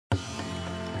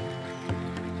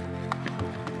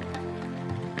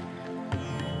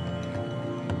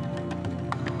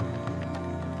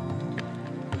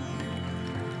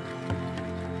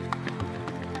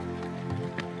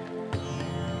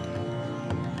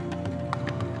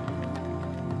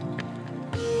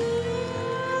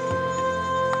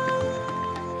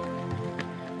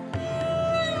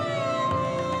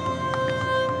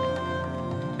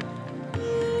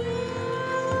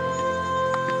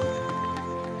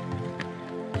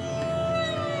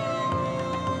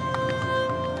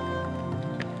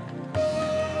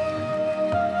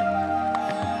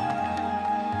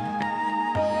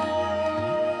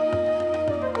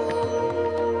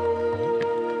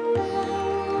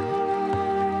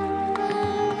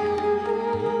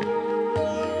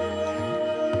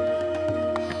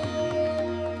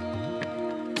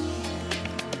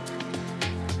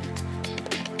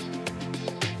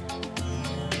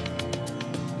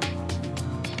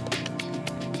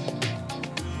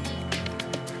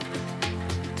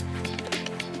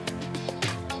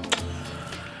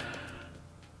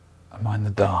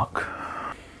dark.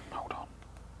 Hold on.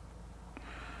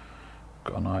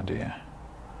 Got an idea.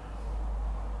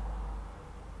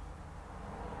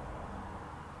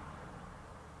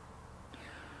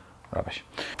 Rubbish.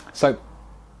 So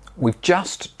we've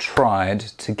just tried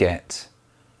to get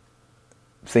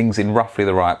things in roughly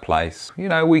the right place. You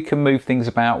know, we can move things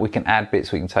about, we can add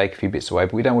bits, we can take a few bits away,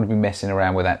 but we don't want to be messing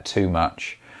around with that too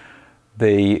much.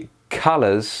 The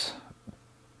colours,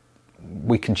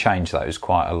 we can change those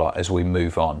quite a lot as we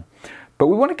move on. But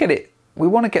we want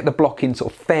to get the block in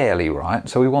sort of fairly right.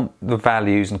 So we want the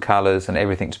values and colours and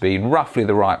everything to be in roughly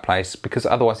the right place, because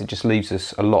otherwise it just leaves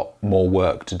us a lot more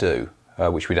work to do,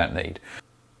 which we don't need.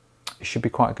 It should be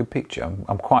quite a good picture.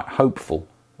 I'm quite hopeful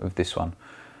of this one.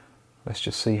 Let's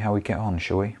just see how we get on,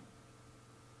 shall we?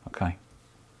 Okay.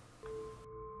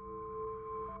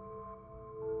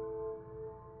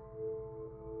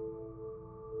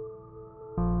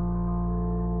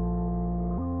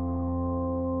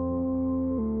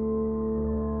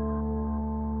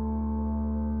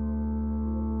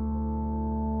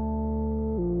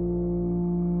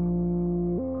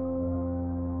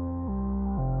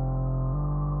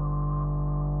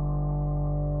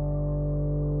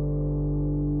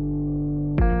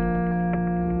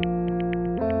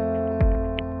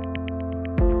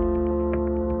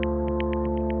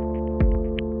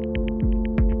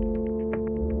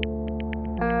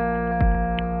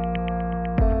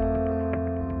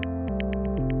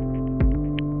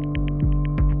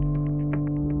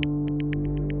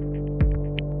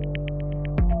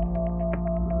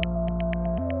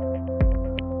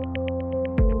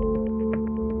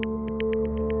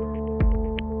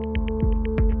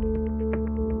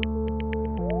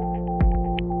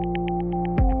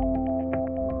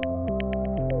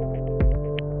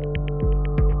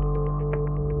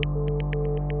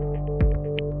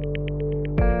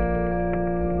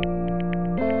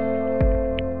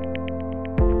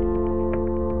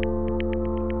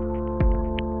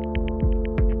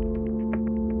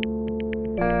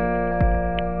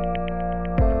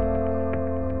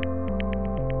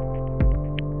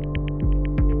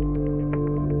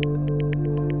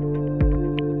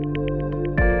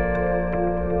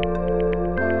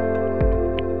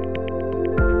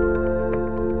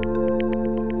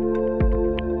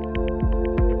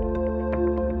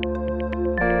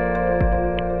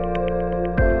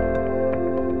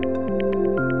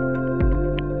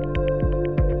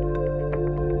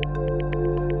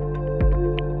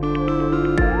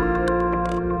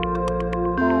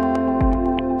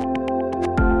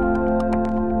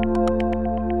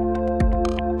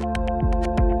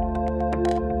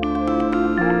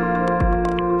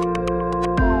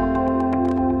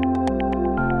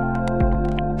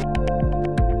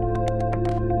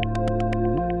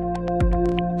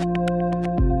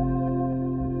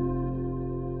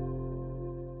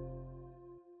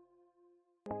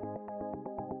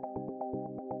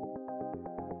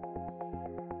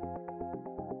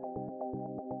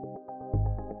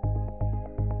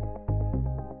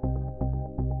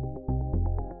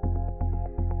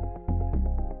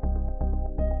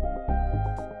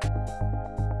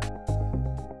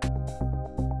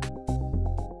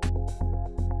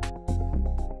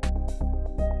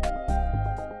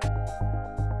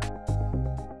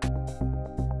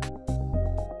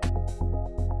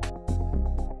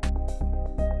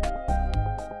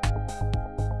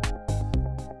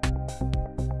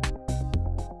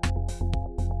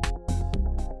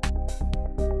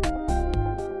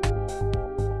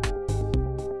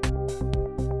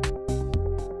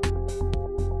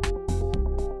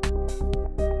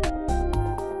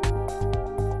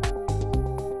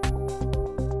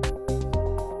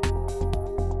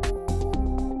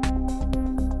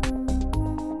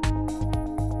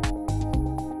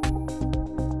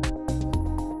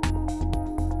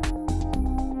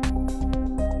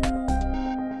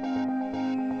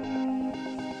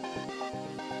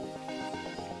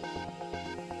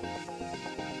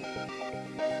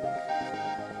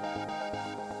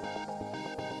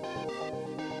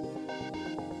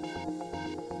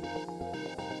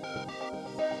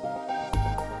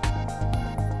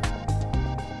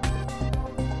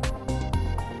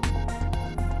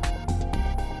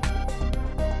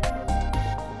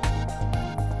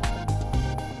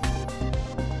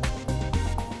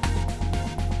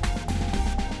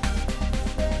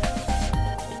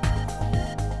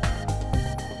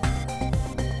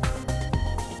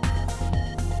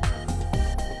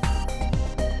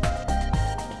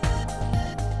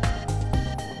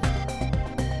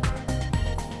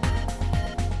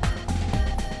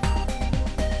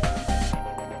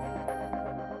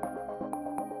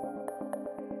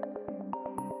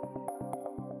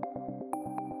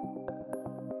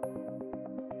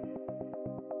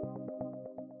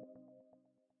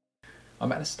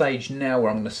 I'm at a stage now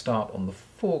where I'm going to start on the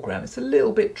foreground. It's a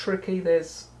little bit tricky,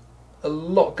 there's a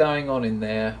lot going on in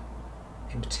there,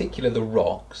 in particular the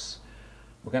rocks.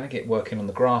 We're going to get working on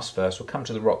the grass first, we'll come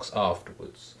to the rocks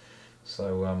afterwards.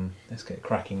 So let's get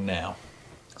cracking now.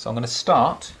 So I'm going to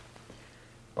start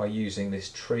by using this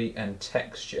tree and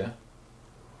texture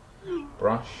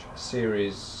brush,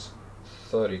 series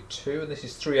 32, and this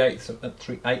is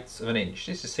 3/8 of an inch.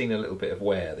 This has seen a little bit of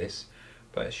wear, this,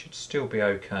 but it should still be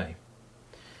okay.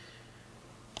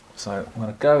 So I'm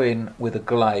going to go in with a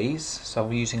glaze, so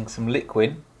I'm using some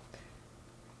liquid,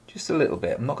 just a little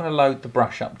bit. I'm not going to load the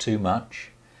brush up too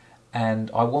much, and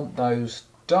I want those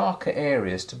darker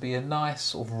areas to be a nice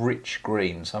sort of rich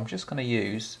green, so I'm just going to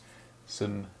use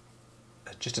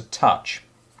just a touch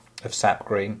of sap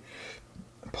green,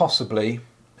 possibly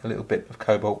a little bit of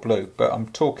cobalt blue, but I'm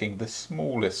talking the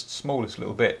smallest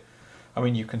little bit. I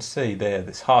mean, you can see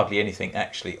there's hardly anything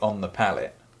actually on the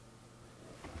palette,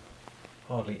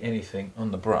 hardly anything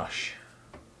on the brush.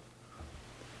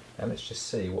 And let's just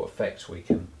see what effects we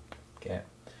can get.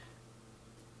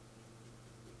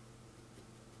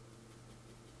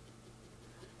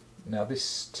 Now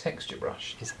this texture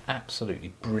brush is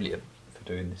absolutely brilliant for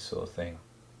doing this sort of thing.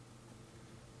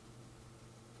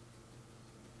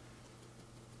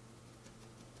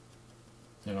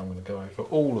 And I'm going to go over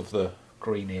all of the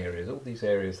green areas, all these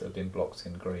areas that have been blocked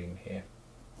in green here.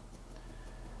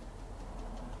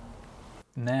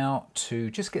 Now to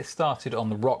just get started on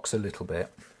the rocks a little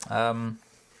bit, I'm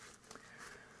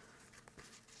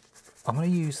going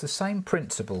to use the same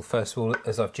principle first of all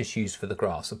as I've just used for the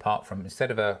grass, apart from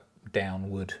instead of a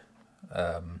downward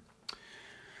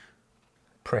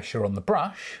pressure on the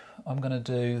brush, I'm going to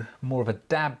do more of a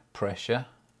dab pressure.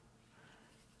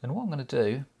 And what I'm going to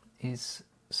do is,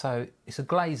 so it's a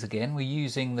glaze again, we're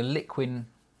using the liquid,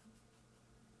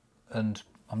 and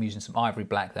I'm using some ivory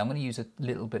black there. I'm going to use a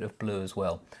little bit of blue as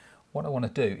well. What I want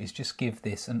to do is just give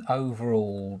this an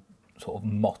overall sort of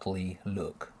mottly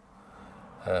look.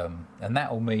 And that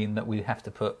will mean that we have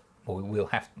to put, or we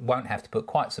won't have to put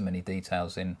quite so many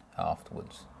details in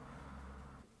afterwards.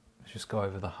 Let's just go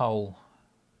over the whole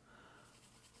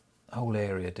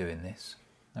area doing this.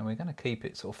 And we're going to keep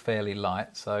it sort of fairly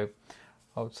light, so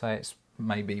I would say it's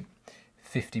maybe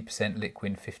 50%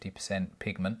 liquid, 50%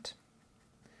 pigment.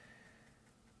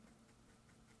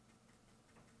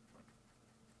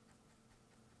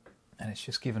 And it's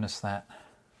just given us that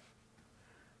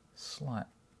slight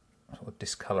sort of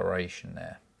discoloration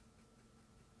there.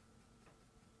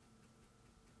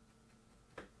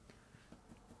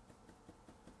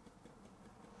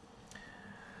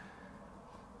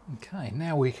 Okay,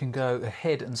 now we can go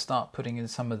ahead and start putting in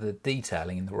some of the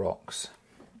detailing in the rocks.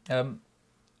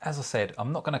 As I said,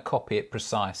 I'm not going to copy it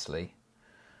precisely.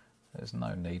 There's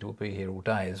no need, we'll be here all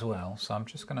day as well. So I'm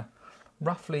just going to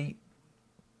roughly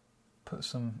put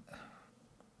some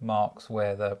marks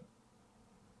where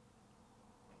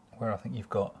I think you've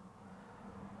got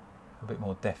a bit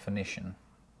more definition.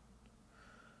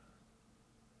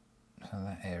 So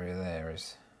that area there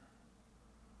is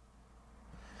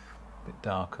a bit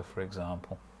darker, for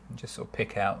example. And just sort of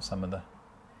pick out some of the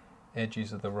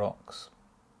edges of the rocks.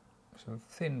 Sort of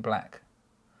thin black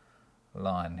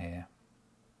line here.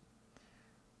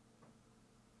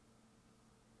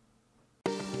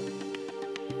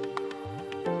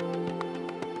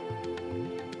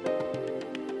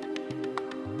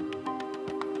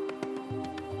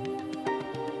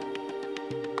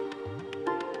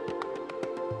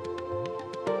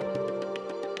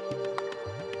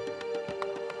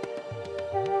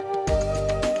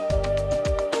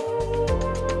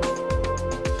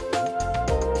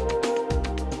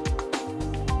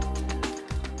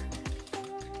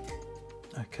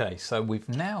 Okay, so we've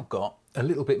now got a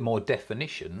little bit more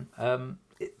definition.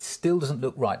 It still doesn't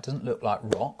look right, doesn't look like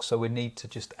rock, so we need to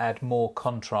just add more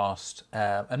contrast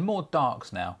and more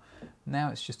darks now.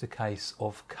 Now it's just a case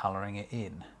of colouring it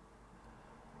in.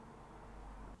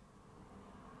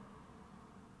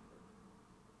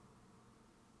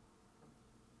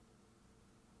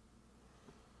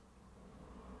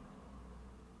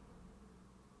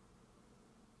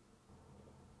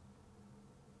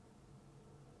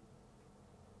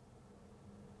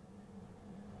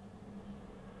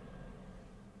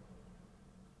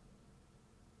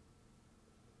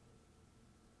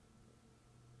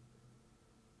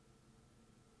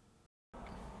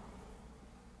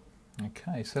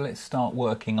 Okay, so let's start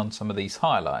working on some of these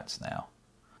highlights now.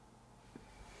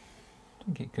 I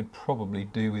think it could probably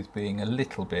do with being a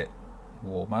little bit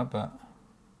warmer, but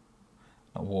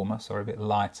not warmer, sorry, a bit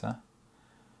lighter.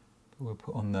 But we'll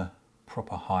put on the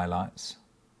proper highlights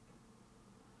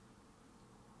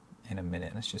in a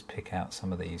minute. Let's just pick out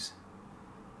some of these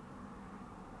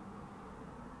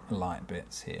light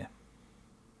bits here.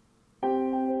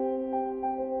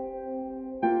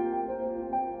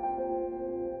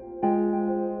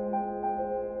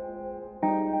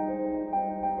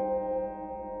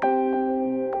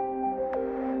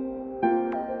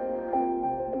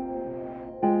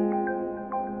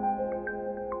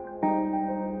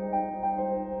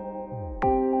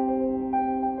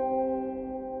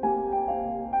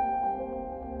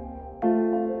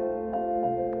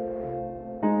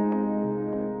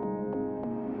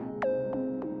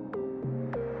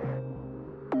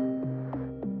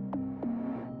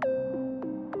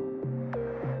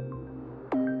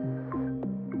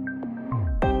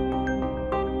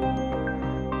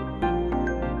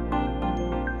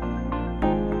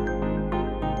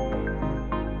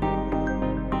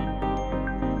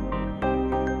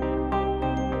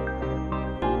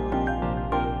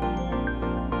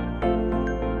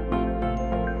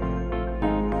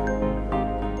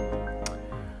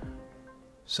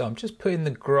 So I'm just putting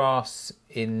the grass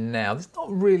in now. There's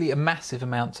not really a massive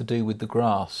amount to do with the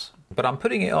grass, but I'm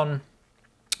putting it on.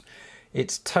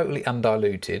 It's totally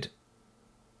undiluted.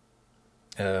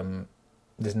 There's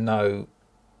no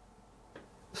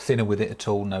thinner with it at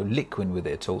all, no liquid with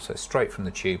it at all, so straight from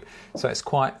the tube. So it's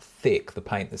quite thick, the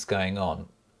paint that's going on.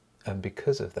 And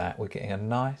because of that, we're getting a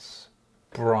nice,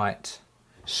 bright,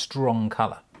 strong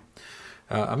colour.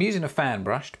 I'm using a fan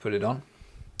brush to put it on,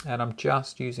 and I'm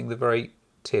just using the very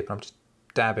tip. I'm just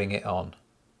dabbing it on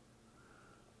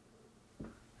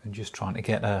and just trying to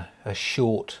get a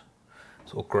short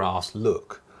sort of grass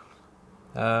look.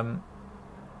 So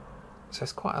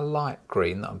it's quite a light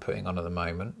green that I'm putting on at the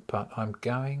moment, but I'm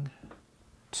going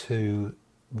to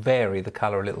vary the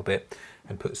colour a little bit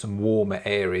and put some warmer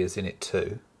areas in it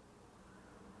too.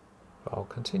 But I'll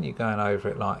continue going over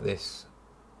it like this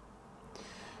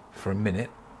for a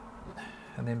minute,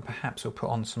 and then perhaps we'll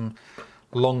put on some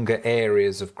longer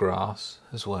areas of grass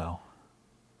as well.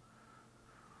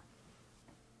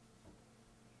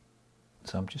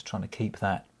 So I'm just trying to keep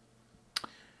that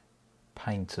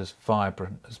paint as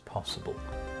vibrant as possible.